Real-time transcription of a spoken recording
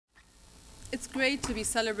It's great to be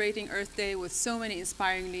celebrating Earth Day with so many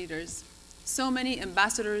inspiring leaders, so many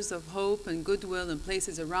ambassadors of hope and goodwill in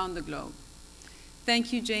places around the globe.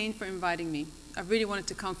 Thank you, Jane, for inviting me. I've really wanted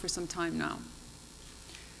to come for some time now.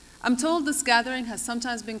 I'm told this gathering has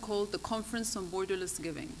sometimes been called the Conference on Borderless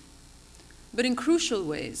Giving. But in crucial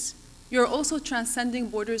ways, you're also transcending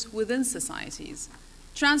borders within societies,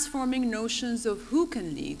 transforming notions of who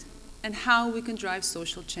can lead and how we can drive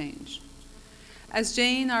social change. As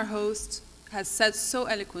Jane, our host, has said so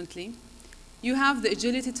eloquently, you have the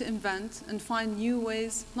agility to invent and find new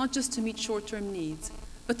ways not just to meet short-term needs,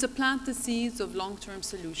 but to plant the seeds of long-term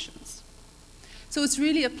solutions. So it's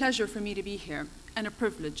really a pleasure for me to be here, and a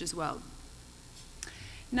privilege as well.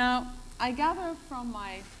 Now, I gather from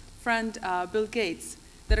my friend Bill Gates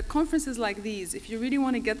that at conferences like these, if you really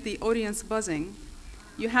want to get the audience buzzing,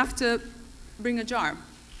 you have to bring a jar.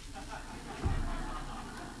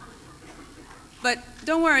 But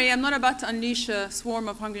don't worry, I'm not about to unleash a swarm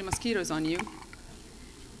of hungry mosquitoes on you.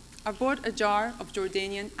 I brought a jar of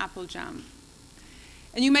Jordanian apple jam.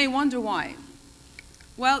 And you may wonder why.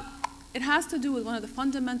 Well, it has to do with one of the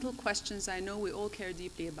fundamental questions I know we all care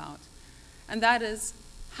deeply about. And that is,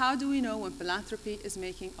 how do we know when philanthropy is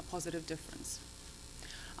making a positive difference?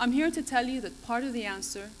 I'm here to tell you that part of the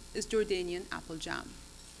answer is Jordanian apple jam.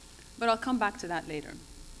 But I'll come back to that later.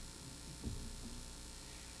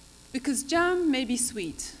 Because jam may be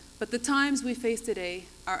sweet, but the times we face today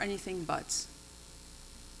are anything but.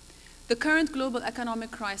 The current global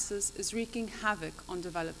economic crisis is wreaking havoc on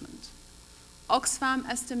development. Oxfam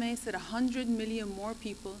estimates that 100 million more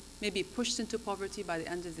people may be pushed into poverty by the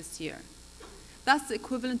end of this year. That's the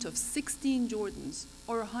equivalent of 16 Jordans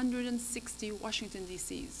or 160 Washington,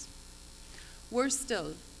 D.C.s. Worse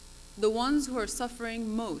still, the ones who are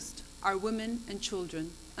suffering most are women and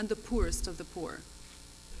children and the poorest of the poor.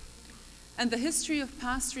 And the history of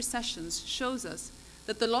past recessions shows us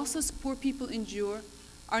that the losses poor people endure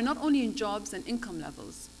are not only in jobs and income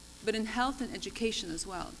levels, but in health and education as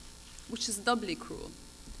well, which is doubly cruel.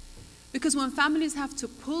 Because when families have to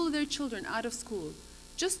pull their children out of school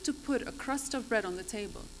just to put a crust of bread on the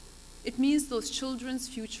table, it means those children's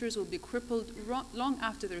futures will be crippled long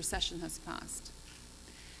after the recession has passed.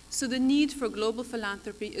 So the need for global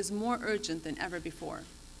philanthropy is more urgent than ever before.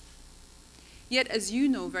 Yet, as you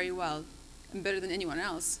know very well, and better than anyone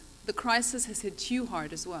else, the crisis has hit you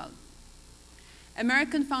hard as well.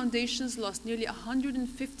 American foundations lost nearly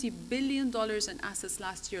 $150 billion in assets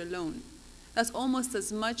last year alone. That's almost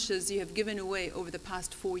as much as you have given away over the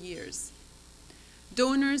past 4 years.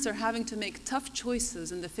 Donors are having to make tough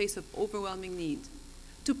choices in the face of overwhelming need,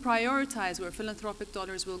 to prioritize where philanthropic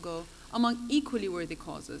dollars will go among equally worthy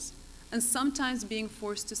causes, and sometimes being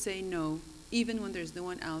forced to say no, even when there's no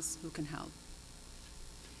one else who can help.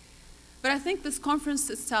 But I think this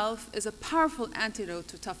conference itself is a powerful antidote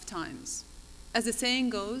to tough times. As the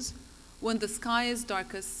saying goes, when the sky is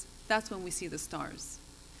darkest, that's when we see the stars.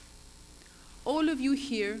 All of you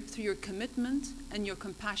here, through your commitment and your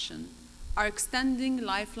compassion, are extending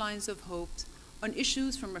lifelines of hope on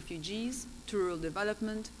issues from refugees to rural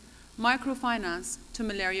development, microfinance to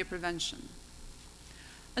malaria prevention.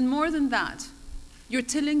 And more than that, you're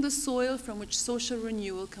tilling the soil from which social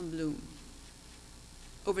renewal can bloom.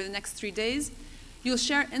 Over the next 3 days, you'll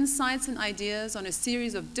share insights and ideas on a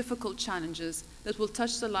series of difficult challenges that will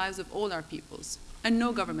touch the lives of all our peoples, and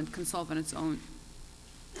no government can solve on its own.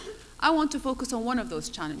 I want to focus on one of those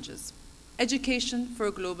challenges, education for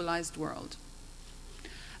a globalized world.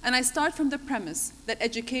 And I start from the premise that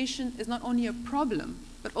education is not only a problem,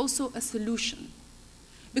 but also a solution.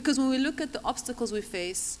 Because when we look at the obstacles we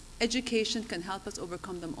face, education can help us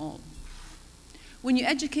overcome them all. When you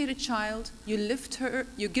educate a child, you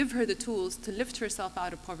give her the tools to lift herself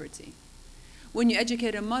out of poverty. When you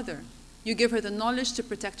educate a mother, you give her the knowledge to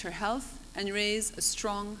protect her health and raise a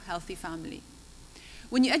strong, healthy family.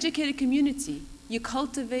 When you educate a community, you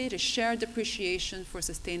cultivate a shared appreciation for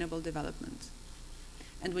sustainable development.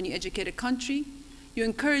 And when you educate a country, you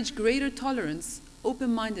encourage greater tolerance,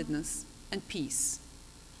 open-mindedness, and peace.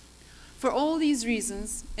 For all these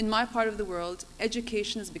reasons, in my part of the world,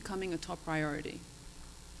 education is becoming a top priority.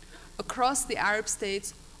 Across the Arab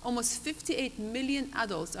states, almost 58 million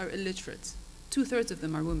adults are illiterate. 2/3 of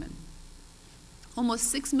them are women. Almost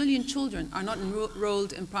 6 million children are not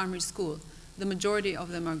enrolled in primary school. The majority of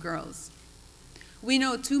them are girls. We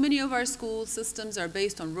know too many of our school systems are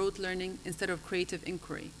based on rote learning instead of creative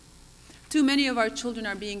inquiry. Too many of our children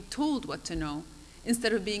are being told what to know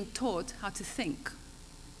instead of being taught how to think.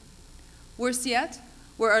 Worse yet,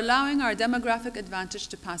 we're allowing our demographic advantage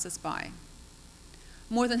to pass us by.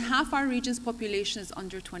 More than half our region's population is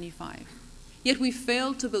under 25. Yet we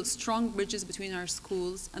failed to build strong bridges between our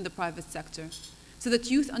schools and the private sector, so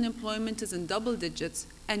that youth unemployment is in double digits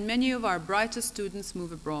and many of our brightest students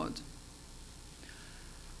move abroad.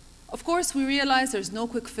 Of course, we realize there's no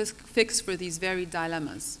quick fix for these varied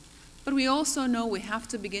dilemmas, but we also know we have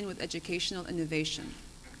to begin with educational innovation,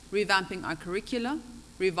 revamping our curricula,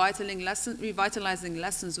 revitalizing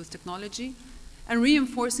lessons with technology, and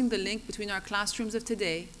reinforcing the link between our classrooms of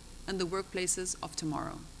today and the workplaces of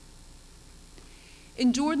tomorrow.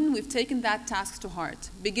 In Jordan, we've taken that task to heart,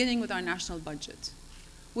 beginning with our national budget.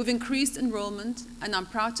 We've increased enrollment, and I'm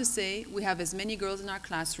proud to say we have as many girls in our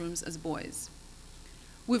classrooms as boys.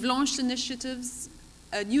 We've launched new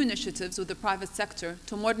initiatives with the private sector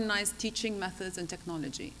to modernize teaching methods and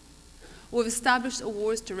technology. We've established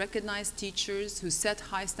awards to recognize teachers who set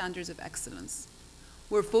high standards of excellence.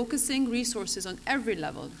 We're focusing resources on every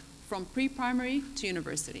level, from pre-primary to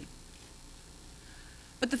university.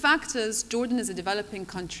 But the fact is, Jordan is a developing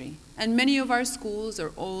country, and many of our schools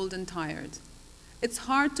are old and tired. It's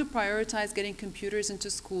hard to prioritize getting computers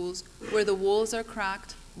into schools where the walls are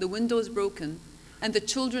cracked, the windows broken, and the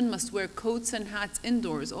children must wear coats and hats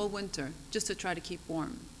indoors all winter just to try to keep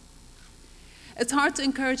warm. It's hard to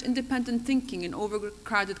encourage independent thinking in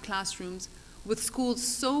overcrowded classrooms with schools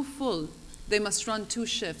so full they must run 2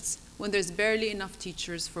 shifts when there's barely enough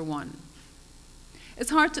teachers for one.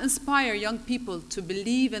 It's hard to inspire young people to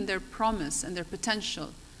believe in their promise and their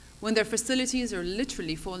potential when their facilities are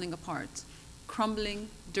literally falling apart, crumbling,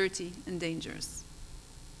 dirty, and dangerous.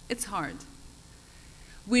 It's hard.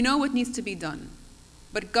 We know what needs to be done,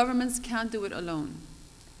 but governments can't do it alone.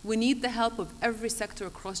 We need the help of every sector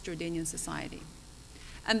across Jordanian society.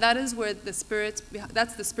 And that's the spirit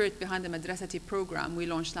behind the Madrasati program we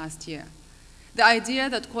launched last year. The idea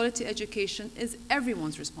that quality education is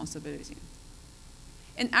everyone's responsibility.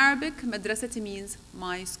 In Arabic, Madrasati means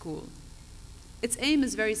my school. Its aim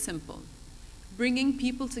is very simple: bringing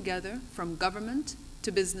people together from government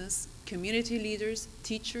to business, community leaders,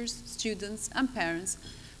 teachers, students, and parents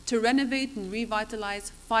to renovate and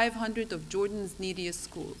revitalize 500 of Jordan's neediest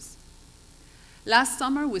schools. Last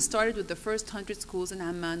summer, we started with the first 100 schools in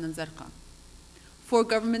Amman and Zarqa. 4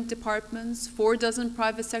 government departments, 4 dozen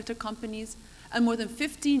private sector companies, and more than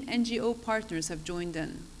 15 NGO partners have joined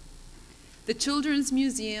in. The Children's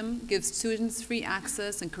Museum gives students free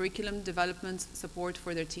access and curriculum development support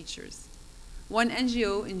for their teachers. One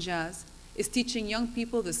NGO, Injaz, is teaching young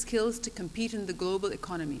people the skills to compete in the global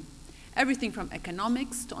economy, everything from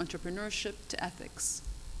economics to entrepreneurship to ethics.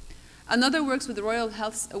 Another works with the Royal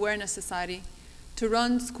Health Awareness Society to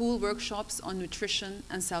run school workshops on nutrition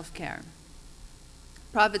and self-care.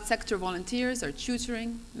 Private sector volunteers are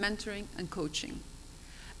tutoring, mentoring, and coaching.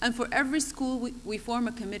 And for every school, we form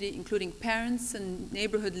a committee including parents and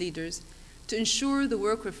neighborhood leaders to ensure the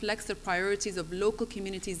work reflects the priorities of local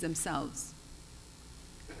communities themselves.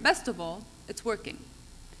 Best of all, it's working.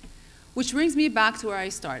 Which brings me back to where I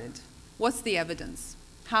started. What's the evidence?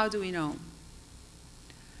 How do we know?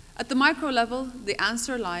 At the micro level, the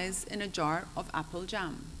answer lies in a jar of apple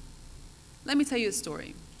jam. Let me tell you a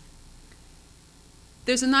story.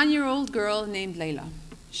 There's a 9-year-old girl named Layla.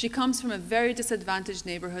 She comes from a very disadvantaged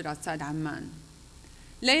neighborhood outside Amman.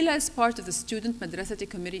 Layla is part of the student Madrasati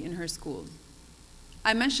committee in her school.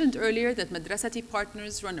 I mentioned earlier that Madrasati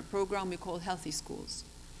partners run a program we call Healthy Schools.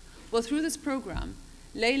 Well, through this program,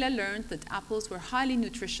 Layla learned that apples were highly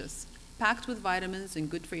nutritious, packed with vitamins and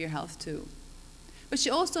good for your health too. But she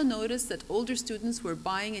also noticed that older students were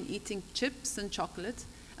buying and eating chips and chocolate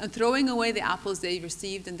and throwing away the apples they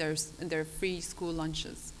received in their free school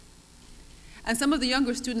lunches. And some of the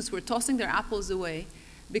younger students were tossing their apples away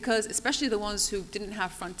because, especially the ones who didn't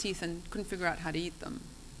have front teeth and couldn't figure out how to eat them.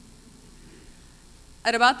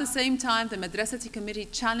 At about the same time, the Madrasati committee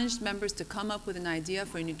challenged members to come up with an idea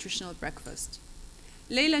for a nutritional breakfast.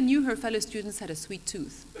 Layla knew her fellow students had a sweet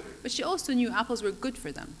tooth, but she also knew apples were good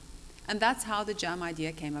for them. And that's how the jam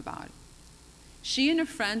idea came about. She and a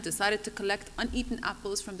friend decided to collect uneaten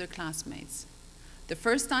apples from their classmates. The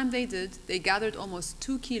first time they did, they gathered almost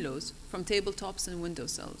 2 kilos from tabletops and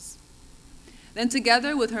windowsills. Then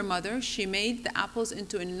together with her mother, she made the apples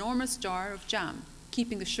into an enormous jar of jam,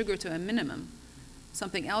 keeping the sugar to a minimum,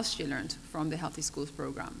 something else she learned from the Healthy Schools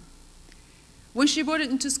program. When she brought it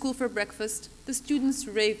into school for breakfast, the students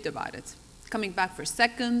raved about it, coming back for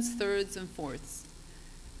seconds, thirds, and fourths.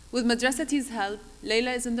 With Madrasati's help,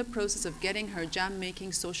 Layla is in the process of getting her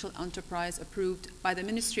jam-making social enterprise approved by the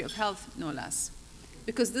Ministry of Health, no less,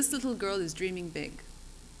 because this little girl is dreaming big.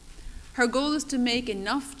 Her goal is to make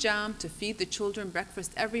enough jam to feed the children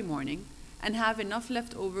breakfast every morning and have enough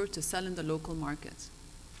left over to sell in the local market.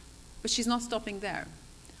 But she's not stopping there.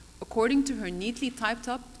 According to her neatly typed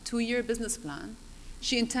up 2-year business plan,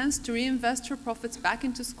 she intends to reinvest her profits back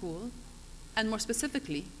into school and, more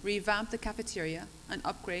specifically, revamp the cafeteria and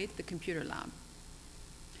upgrade the computer lab.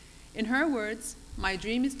 In her words, "My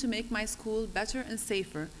dream is to make my school better and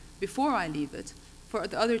safer before I leave it for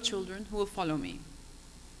the other children who will follow me."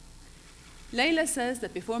 Layla says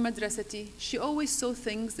that before madrasati, she always saw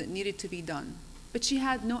things that needed to be done, but she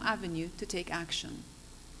had no avenue to take action.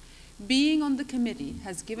 Being on the committee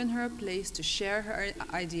has given her a place to share her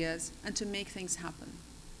ideas and to make things happen.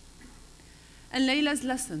 And Layla's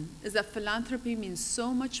lesson is that philanthropy means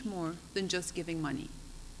so much more than just giving money.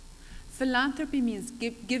 Philanthropy means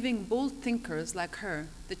giving bold thinkers like her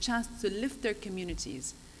the chance to lift their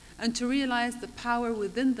communities and to realize the power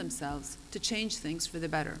within themselves to change things for the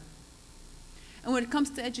better. And when it comes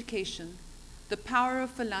to education, the power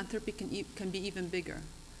of philanthropy can be even bigger,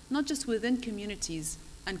 not just within communities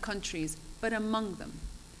and countries, but among them,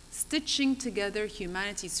 stitching together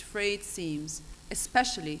humanity's frayed seams,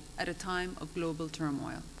 especially at a time of global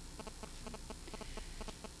turmoil.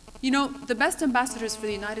 You know, the best ambassadors for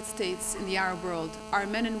the United States in the Arab world are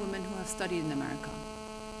men and women who have studied in America.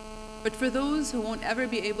 But for those who won't ever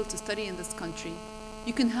be able to study in this country,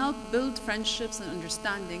 you can help build friendships and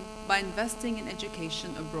understanding by investing in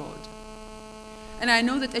education abroad. And I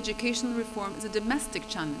know that educational reform is a domestic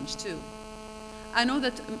challenge too. I know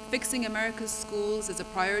that fixing America's schools is a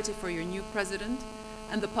priority for your new president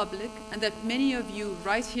and the public, and that many of you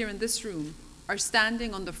right here in this room are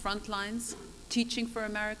standing on the front lines, teaching for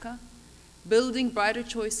America, building brighter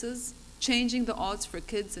choices, changing the odds for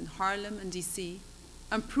kids in Harlem and DC,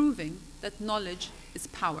 and proving that knowledge is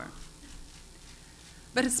power.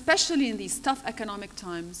 But especially in these tough economic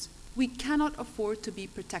times, we cannot afford to be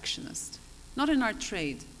protectionist, not in our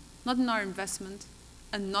trade, not in our investment,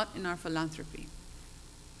 and not in our philanthropy.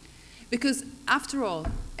 Because after all,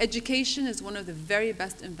 education is one of the very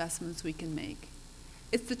best investments we can make.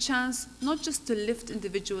 It's the chance not just to lift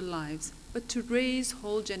individual lives, but to raise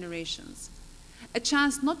whole generations. A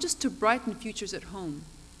chance not just to brighten futures at home,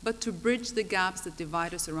 but to bridge the gaps that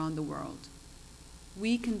divide us around the world.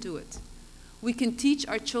 We can do it. We can teach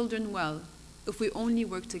our children well if we only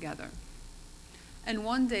work together. And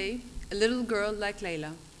one day, a little girl like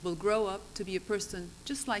Layla will grow up to be a person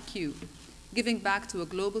just like you, giving back to a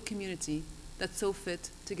global community that's so fit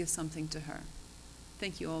to give something to her.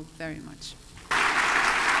 Thank you all very much.